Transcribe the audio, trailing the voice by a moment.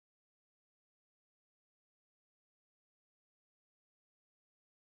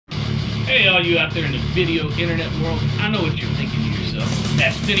Hey, all you out there in the video internet world, I know what you're thinking to yourself.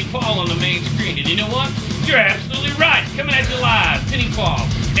 That's Vinnie Paul on the main screen, and you know what? You're absolutely right. Coming at you live, Vinnie Paul,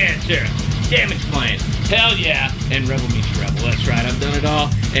 Pantera, Damage Plan, hell yeah, and Rebel Meets Rebel. That's right, I've done it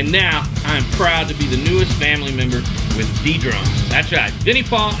all, and now I'm proud to be the newest family member with DDRUM. That's right, Vinnie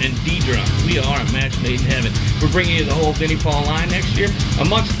Paul and DDRUM. We are a match made in heaven. We're bringing you the whole Vinnie Paul line next year,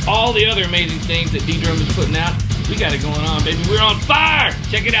 amongst all the other amazing things that DDRUM is putting out. We got it going on, baby. We're on fire.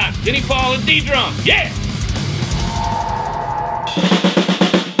 Check it out. Vinnie Paul and DDRUM. Yeah!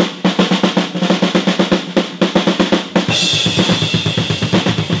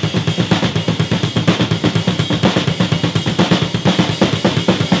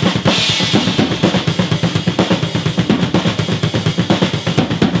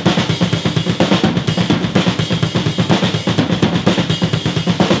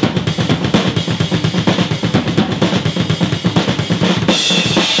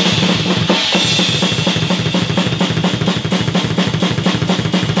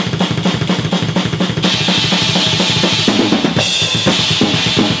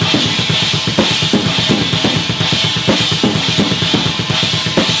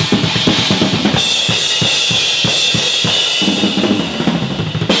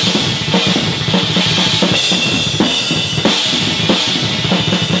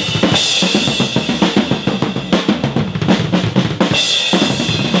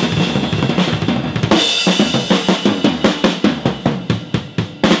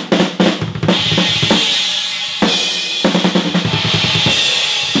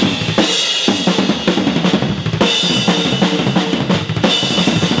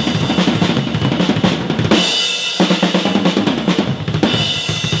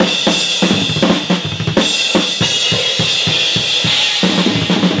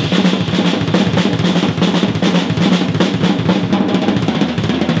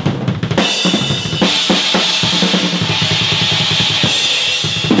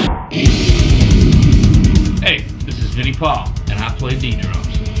 Vinnie Paul, and I play DDRUM.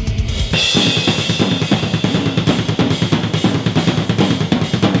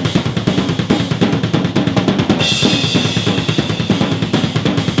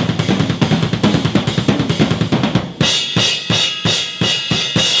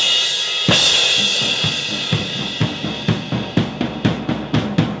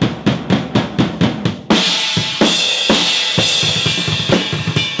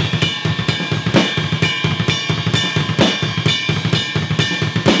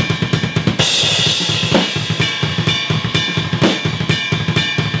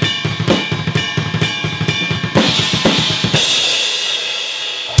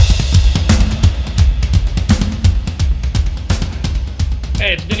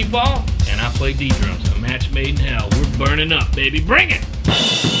 Hey, it's Vinnie Paul, and I play DDRUM. A match made in hell. We're burning up, baby. Bring it!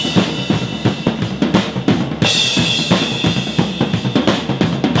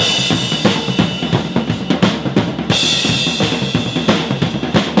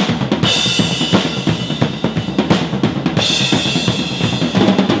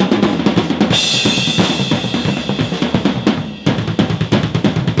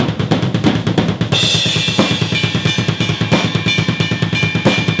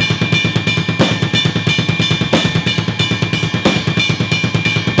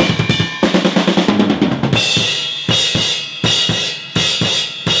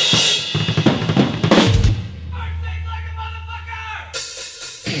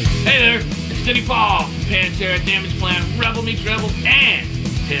 Hey there, it's Vinnie Paul, Pantera, Damage Plan, Rebel Meets Rebel, and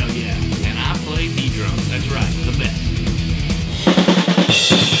hell yeah, and I play DDRUM. That's right, the best.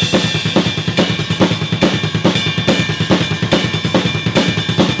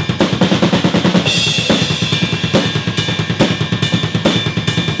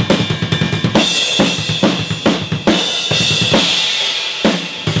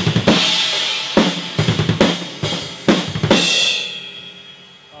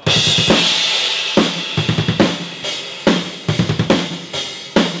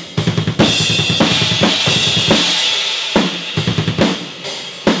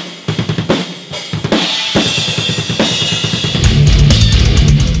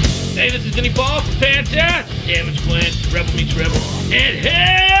 This is Vinnie Paul from Pantera, Damage Plan, Rebel Meets Rebel, and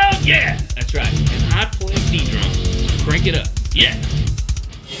hell yeah! That's right, and I play DDRUM. Crank it up, yeah!